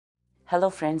Hello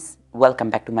friends, welcome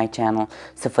back to my channel.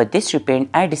 So for this repaint,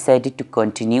 I decided to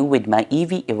continue with my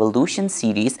Eevee Evolution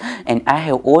series, and I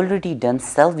have already done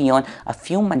Leafeon a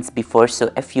few months before, so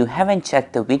if you haven't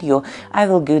checked the video, I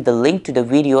will give the link to the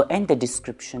video in the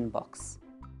description box.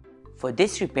 For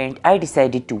this repaint, I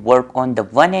decided to work on the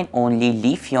one and only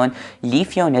Leafeon.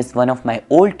 Leafeon is one of my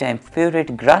all-time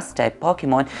favorite grass type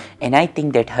Pokemon, and I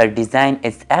think that her design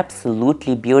is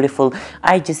absolutely beautiful.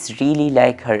 I just really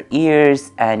like her ears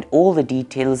and all the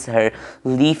details, her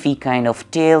leafy kind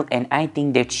of tail, and I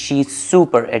think that she's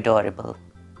super adorable.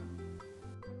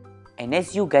 And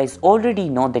as you guys already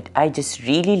know that I just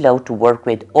really love to work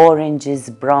with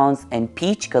oranges, browns and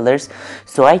peach colors,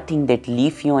 so I think that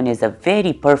Leafeon is a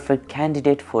very perfect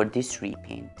candidate for this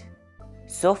repaint.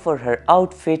 So for her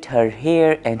outfit, her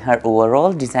hair and her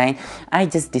overall design, I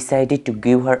just decided to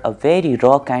give her a very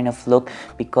raw kind of look,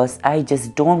 because I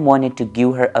just don't want it to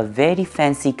give her a very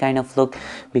fancy kind of look,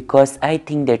 because I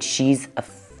think that she's a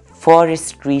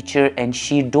forest creature and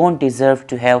she don't deserve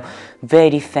to have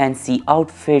very fancy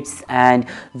outfits and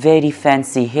very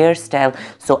fancy hairstyle.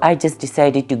 So I just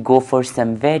decided to go for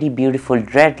some very beautiful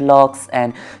dreadlocks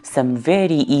and some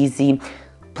very easy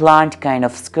plant kind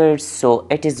of skirts, so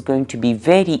it is going to be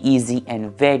very easy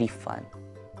and very fun.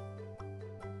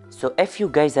 So if you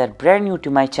guys are brand new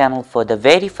to my channel for the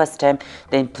very first time,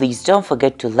 then please don't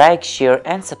forget to like, share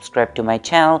and subscribe to my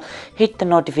channel. Hit the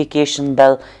notification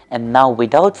bell, and now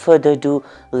without further ado,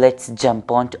 let's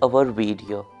jump on to our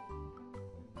video.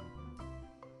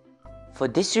 For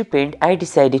this repaint, I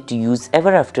decided to use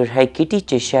Ever After High Kitty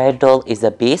Cashire doll as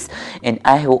a base, and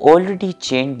I have already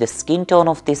changed the skin tone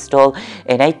of this doll,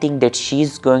 and I think that she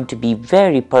is going to be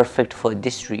very perfect for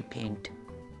this repaint.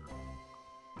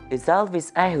 As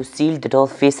always, I have sealed the doll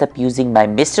face up using my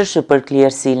Mr. Super Clear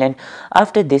sealant.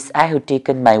 After this, I have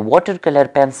taken my watercolor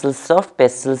pencils, soft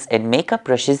pastels and makeup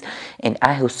brushes, and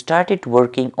I have started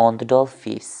working on the doll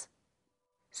face.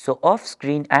 So off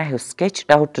screen, I have sketched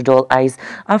out the doll eyes.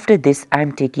 After this, I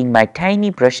am taking my tiny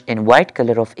brush in white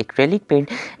color of acrylic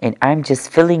paint, and I am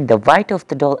just filling the white of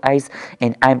the doll eyes,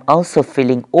 and I am also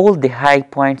filling all the high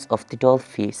points of the doll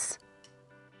face.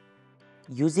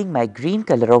 Using my green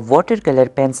color of watercolor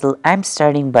pencil, I am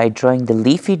starting by drawing the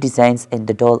leafy designs in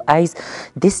the doll eyes.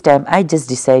 This time I just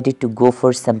decided to go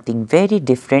for something very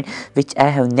different, which I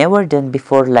have never done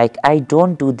before. Like, I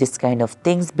don't do this kind of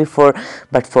things before,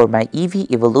 but for my Eevee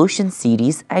Evolution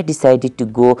series, I decided to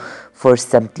go for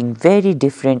something very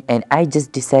different, and I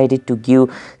just decided to give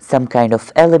some kind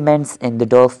of elements in the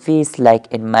doll face.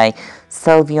 Like in my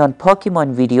Leafeon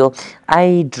Pokemon video,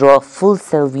 I draw full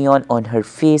Leafeon on her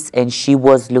face and she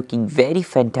was looking very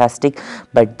fantastic,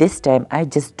 but this time I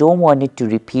just don't want it to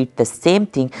repeat the same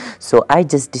thing, so I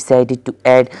just decided to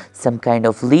add some kind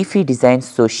of leafy design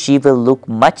so she will look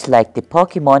much like the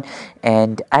Pokemon,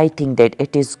 and I think that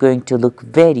it is going to look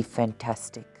very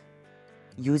fantastic.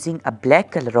 Using a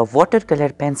black color of watercolor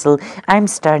pencil, I am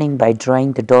starting by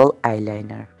drawing the doll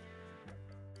eyeliner.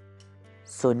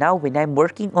 So now when I'm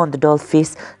working on the doll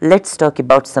face, let's talk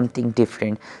about something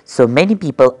different. So many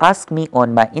people ask me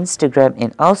on my Instagram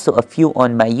and also a few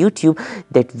on my YouTube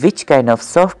that which kind of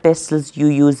soft pastels you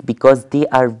use, because they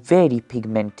are very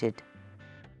pigmented.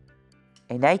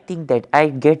 And I think that I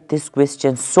get this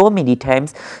question so many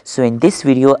times, so in this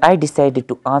video I decided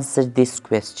to answer this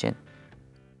question.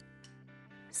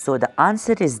 So the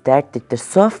answer is that the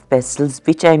soft pastels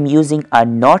which I am using are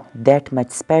not that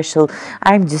much special.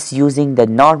 I am just using the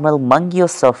normal Mungyo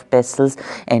soft pastels,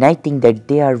 and I think that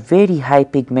they are very high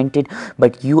pigmented,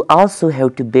 but you also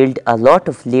have to build a lot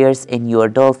of layers in your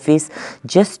doll face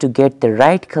just to get the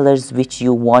right colors which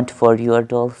you want for your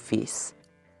doll face.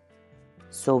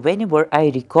 So whenever I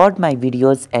record my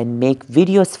videos and make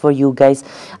videos for you guys,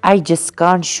 I just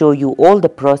can't show you all the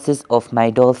process of my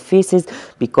doll faces,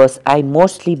 because I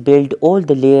mostly build all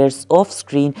the layers off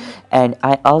screen, and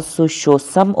I also show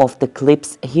some of the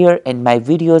clips here in my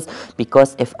videos,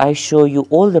 because if I show you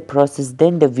all the process,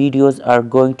 then the videos are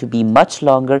going to be much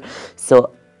longer.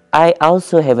 So I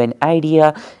also have an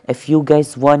idea. If you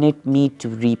guys wanted me to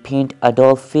repaint a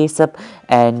doll face up,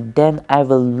 and then I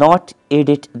will not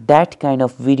edit that kind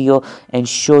of video and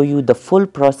show you the full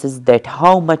process, that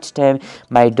how much time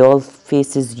my doll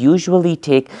faces usually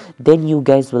take, then you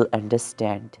guys will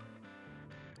understand.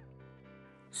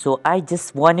 So I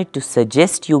just wanted to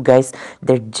suggest you guys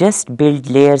that just build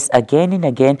layers again and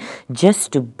again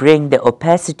just to bring the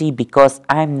opacity, because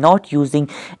I'm not using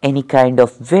any kind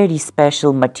of very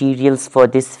special materials for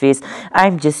this face.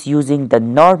 I'm just using the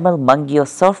normal Mungyo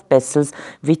soft pastels,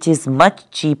 which is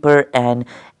much cheaper, and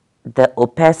the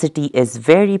opacity is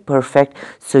very perfect,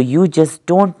 so you just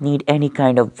don't need any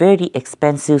kind of very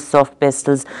expensive soft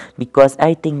pastels, because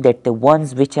I think that the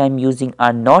ones which I'm using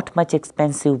are not much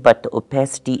expensive, but the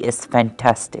opacity is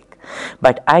fantastic.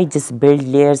 But I just build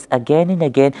layers again and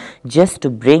again just to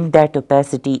bring that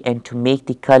opacity and to make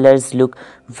the colors look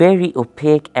very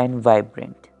opaque and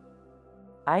vibrant.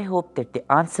 I hope that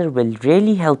the answer will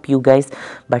really help you guys,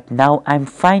 but now I'm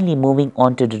finally moving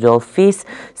on to the doll face.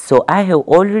 So I have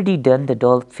already done the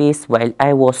doll face while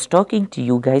I was talking to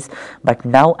you guys, but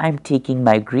now I'm taking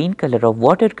my green color of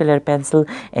watercolor pencil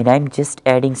and I'm just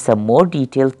adding some more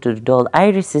detail to the doll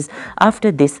irises.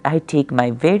 After this, I take my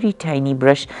very tiny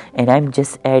brush and I'm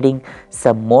just adding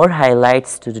some more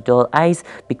highlights to the doll eyes,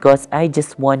 because I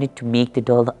just wanted to make the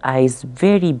doll eyes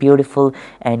very beautiful,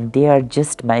 and they are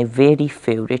just my very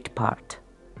favorite part.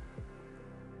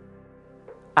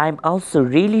 I'm also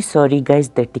really sorry guys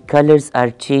that the colors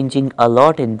are changing a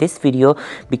lot in this video,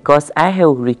 because I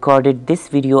have recorded this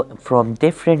video from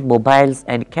different mobiles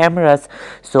and cameras,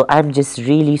 so I'm just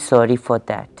really sorry for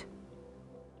that.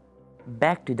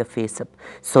 Back to the face up.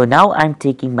 So now I'm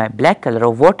taking my black color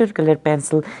of watercolor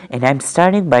pencil and I'm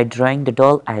starting by drawing the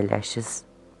doll eyelashes.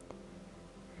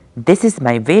 This is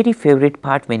my very favorite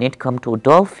part when it comes to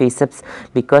doll face ups,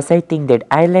 because I think that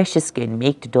eyelashes can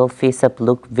make the doll face up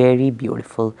look very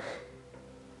beautiful.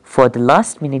 For the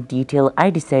last minute detail, I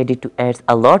decided to add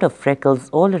a lot of freckles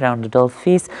all around the doll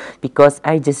face, because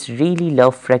I just really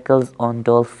love freckles on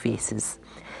doll faces.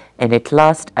 And at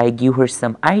last I give her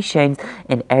some eye shines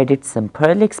and added some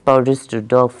Pearlix powders to the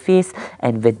doll face,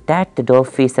 and with that the doll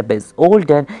face up is all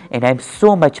done, and I'm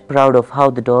so much proud of how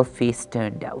the doll face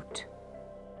turned out.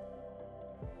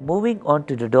 Moving on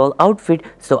to the doll outfit,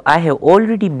 so I have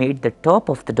already made the top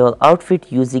of the doll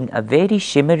outfit using a very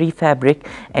shimmery fabric,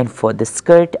 and for the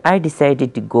skirt I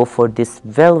decided to go for this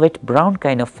velvet brown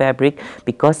kind of fabric,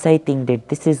 because I think that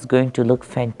this is going to look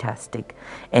fantastic,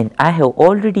 and I have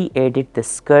already added the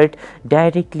skirt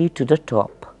directly to the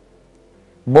top.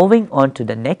 Moving on to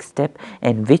the next step,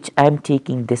 in which I am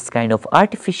taking this kind of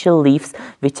artificial leaves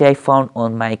which I found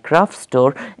on my craft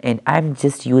store, and I am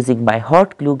just using my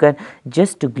hot glue gun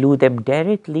just to glue them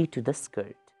directly to the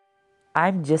skirt. I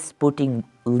am just putting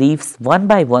leaves one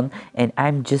by one and I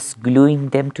am just gluing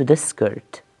them to the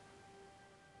skirt.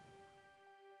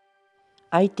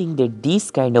 I think that these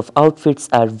kind of outfits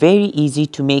are very easy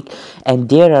to make, and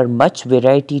there are much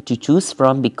variety to choose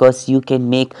from, because you can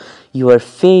make your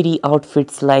fairy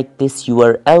outfits like this,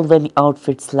 your elven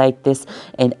outfits like this,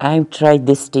 and I've tried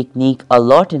this technique a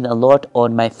lot and a lot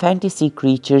on my fantasy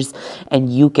creatures, and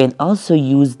you can also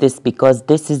use this because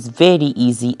this is very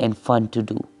easy and fun to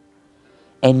do.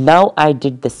 And now I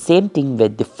did the same thing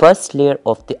with the first layer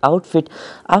of the outfit.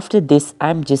 After this,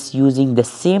 I'm just using the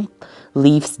same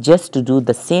leaves just to do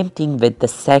the same thing with the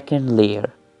second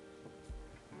layer.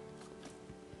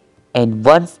 And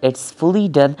once it's fully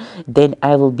done, then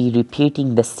I will be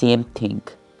repeating the same thing.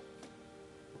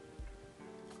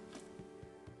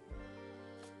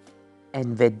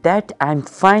 And with that, I'm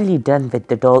finally done with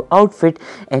the doll outfit,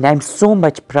 and I'm so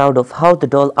much proud of how the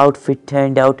doll outfit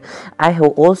turned out. I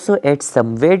have also added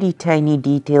some very tiny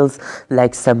details,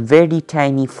 like some very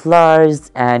tiny flowers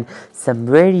and some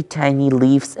very tiny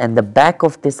leaves in the back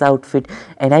of this outfit,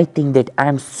 and I think that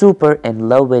I'm super in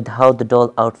love with how the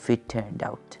doll outfit turned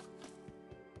out.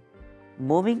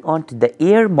 Moving on to the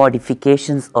ear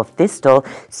modifications of this doll,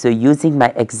 so using my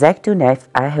X-Acto knife,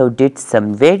 I have did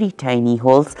some very tiny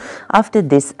holes. After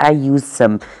this, I used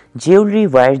some jewelry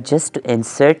wire just to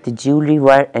insert the jewelry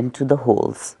wire into the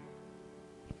holes.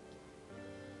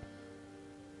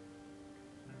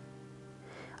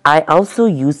 I also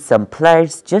used some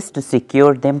pliers just to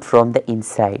secure them from the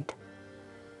inside.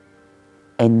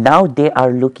 And now they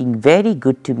are looking very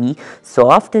good to me.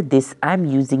 So after this, I'm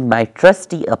using my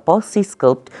trusty epoxy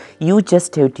sculpt. You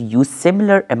just have to use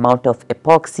similar amount of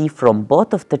epoxy from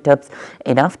both of the tubs,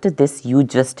 and after this you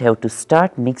just have to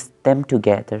start mix them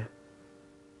together.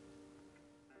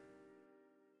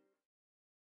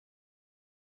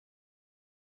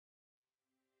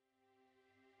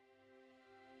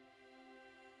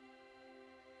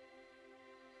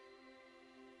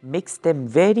 Mix them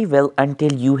very well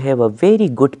until you have a very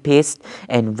good paste,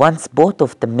 and once both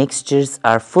of the mixtures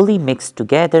are fully mixed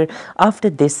together, after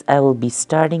this I will be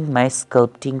starting my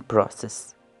sculpting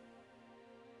process.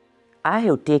 I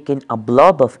have taken a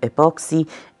blob of epoxy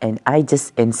and I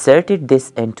just inserted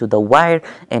this into the wire,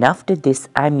 and after this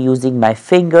I'm using my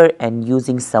finger and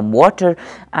using some water.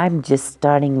 I'm just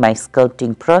starting my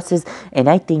sculpting process, and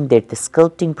I think that the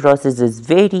sculpting process is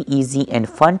very easy and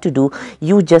fun to do.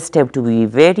 You just have to be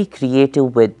very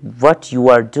creative with what you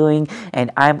are doing, and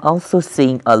I'm also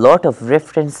seeing a lot of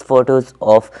reference photos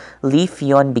of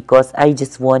Leafeon because I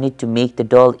just wanted to make the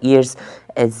doll ears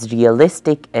as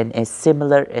realistic and as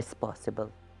similar as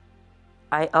possible.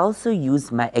 I also use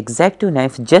my X-Acto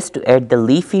knife just to add the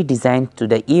leafy design to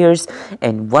the ears,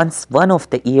 and once one of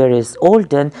the ear is all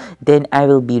done, then I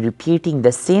will be repeating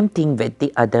the same thing with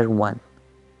the other one.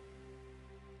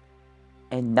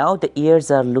 And now the ears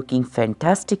are looking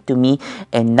fantastic to me,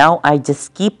 and now I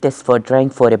just keep this for drying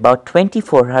for about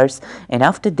 24 hours, and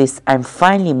after this I'm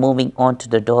finally moving on to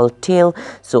the doll tail.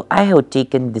 So I have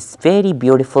taken this very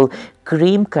beautiful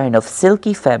cream kind of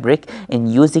silky fabric, and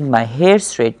using my hair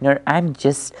straightener I'm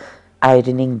just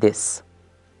ironing this.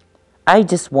 I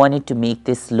just wanted to make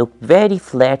this look very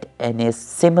flat and is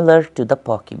similar to the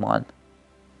Pokemon.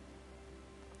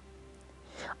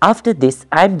 After this,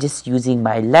 I'm just using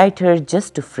my lighter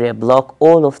just to fray block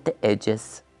all of the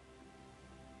edges.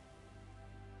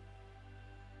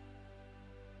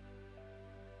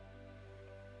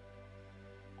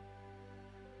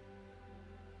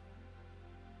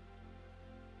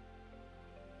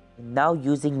 Now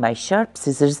using my sharp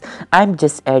scissors, I'm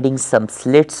just adding some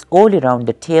slits all around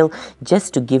the tail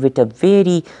just to give it a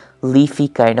very leafy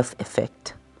kind of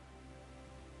effect.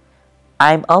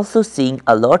 I'm also seeing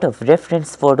a lot of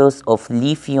reference photos of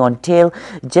Leafeon tail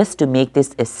just to make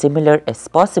this as similar as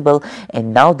possible,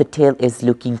 and now the tail is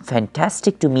looking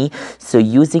fantastic to me. So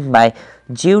using my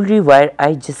jewelry wire,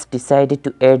 I just decided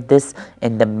to add this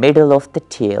in the middle of the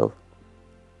tail.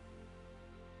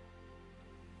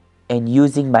 And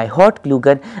using my hot glue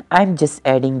gun, I'm just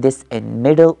adding this in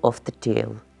middle of the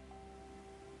tail.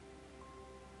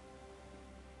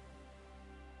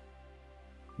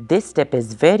 This step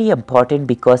is very important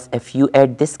because if you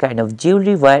add this kind of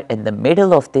jewelry wire in the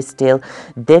middle of this tail,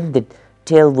 then the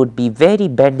tail would be very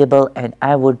bendable and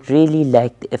I would really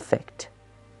like the effect.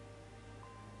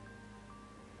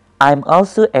 I'm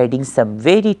also adding some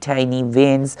very tiny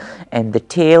veins in the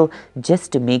tail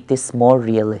just to make this more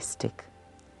realistic.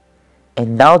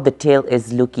 And now the tail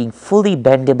is looking fully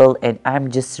bendable, and I'm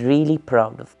just really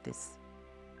proud of this.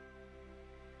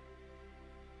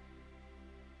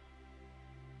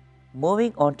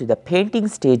 Moving on to the painting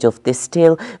stage of this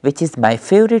tail, which is my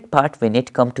favorite part when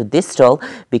it comes to this doll,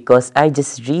 because I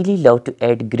just really love to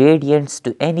add gradients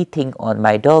to anything on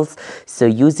my dolls. So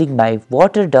using my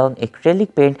watered down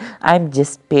acrylic paint, I'm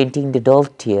just painting the doll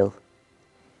tail.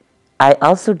 I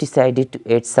also decided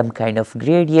to add some kind of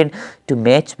gradient to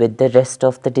match with the rest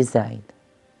of the design.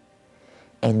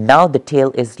 And now the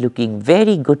tail is looking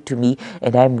very good to me,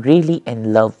 and I'm really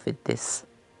in love with this.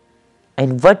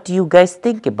 And what do you guys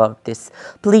think about this?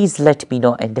 Please let me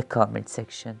know in the comment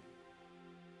section.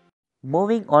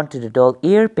 Moving on to the doll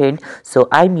ear paint, so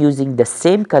I'm using the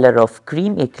same color of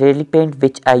cream acrylic paint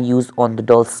which I use on the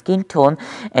doll's skin tone,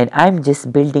 and I'm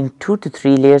just building 2 to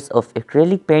 3 layers of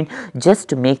acrylic paint just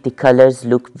to make the colors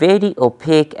look very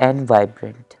opaque and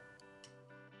vibrant.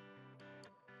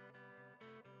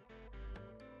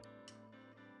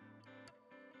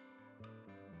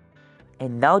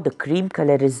 And now the cream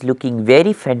color is looking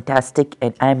very fantastic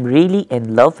and I'm really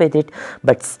in love with it,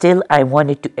 but still I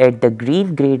wanted to add the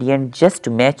green gradient just to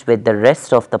match with the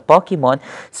rest of the Pokemon.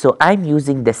 So I'm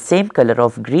using the same color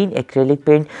of green acrylic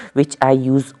paint which I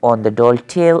use on the doll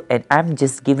tail, and I'm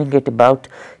just giving it about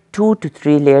 2 to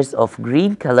 3 layers of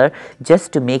green color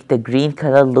just to make the green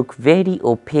color look very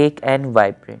opaque and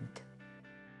vibrant.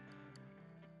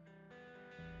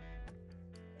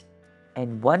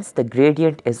 And once the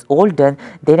gradient is all done,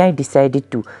 then I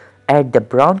decided to add the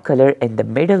brown color in the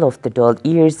middle of the doll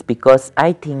ears, because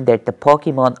I think that the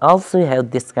Pokemon also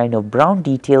have this kind of brown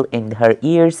detail in her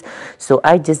ears. So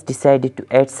I just decided to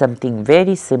add something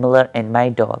very similar in my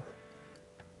doll.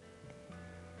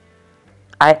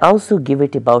 I also give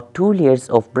it about 2 layers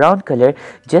of brown color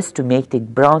just to make the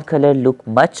brown color look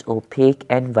much opaque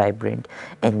and vibrant.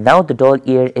 And now the doll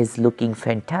ear is looking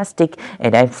fantastic,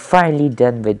 and I'm finally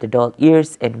done with the doll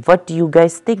ears. And what do you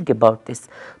guys think about this?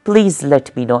 Please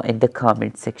let me know in the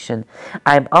comment section.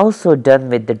 I'm also done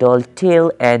with the doll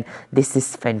tail, and this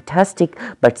is fantastic,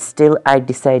 but still I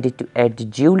decided to add the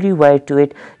jewelry wire to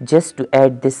it just to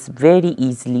add this very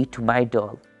easily to my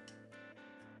doll.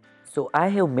 So I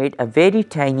have made a very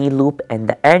tiny loop at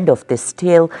the end of this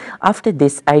tail. After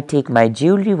this I take my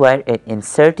jewelry wire and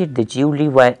inserted the jewelry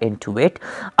wire into it.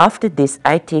 After this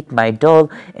I take my doll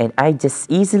and I just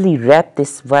easily wrap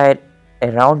this wire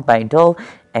around my doll,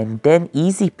 and then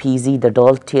easy peasy the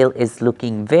doll tail is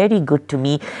looking very good to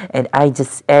me, and I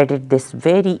just added this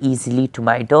very easily to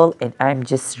my doll, and I'm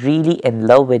just really in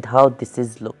love with how this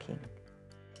is looking.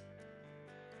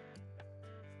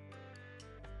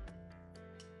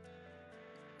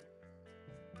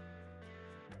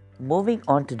 Moving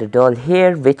on to the doll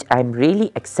hair, which I'm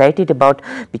really excited about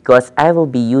because I will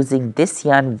be using this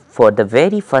yarn for the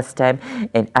very first time,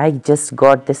 and I just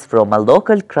got this from a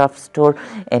local craft store,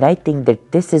 and I think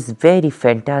that this is very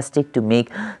fantastic to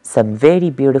make some very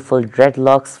beautiful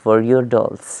dreadlocks for your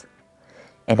dolls.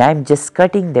 And I'm just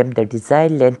cutting them the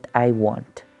desired length I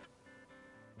want.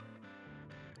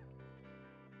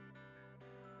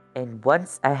 And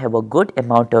once I have a good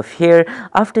amount of hair,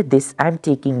 after this I'm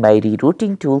taking my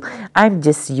rerouting tool. I'm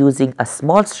just using a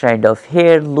small strand of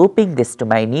hair, looping this to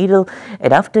my needle,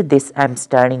 and after this I'm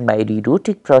starting my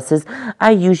rerouting process.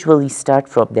 I usually start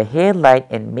from the hairline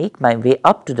and make my way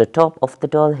up to the top of the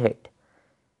doll head.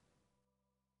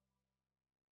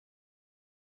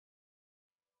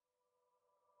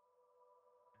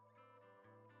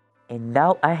 And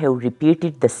now I have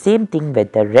repeated the same thing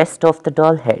with the rest of the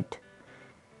doll head.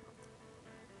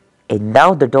 And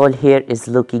now the doll hair is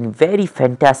looking very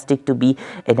fantastic to me,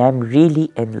 and I'm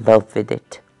really in love with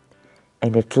it.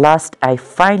 And at last I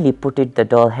finally put the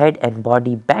doll head and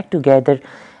body back together,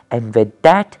 and with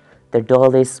that the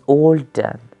doll is all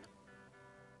done.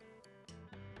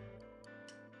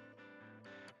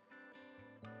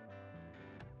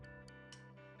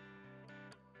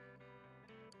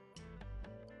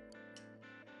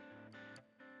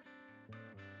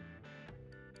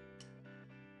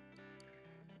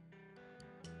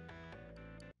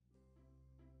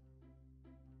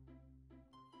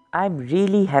 I'm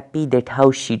really happy that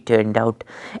how she turned out.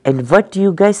 And what do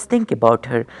you guys think about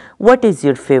her? What is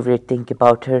your favorite thing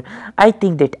about her? I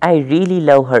think that I really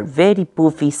love her very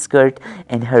poofy skirt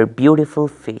and her beautiful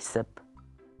face up.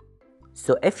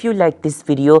 So if you like this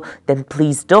video, then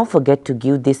please don't forget to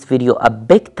give this video a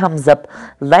big thumbs up,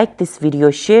 like this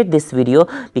video, share this video,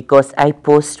 because I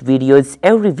post videos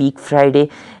every week Friday,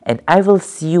 and I will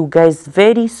see you guys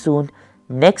very soon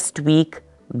next week.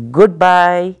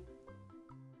 Goodbye.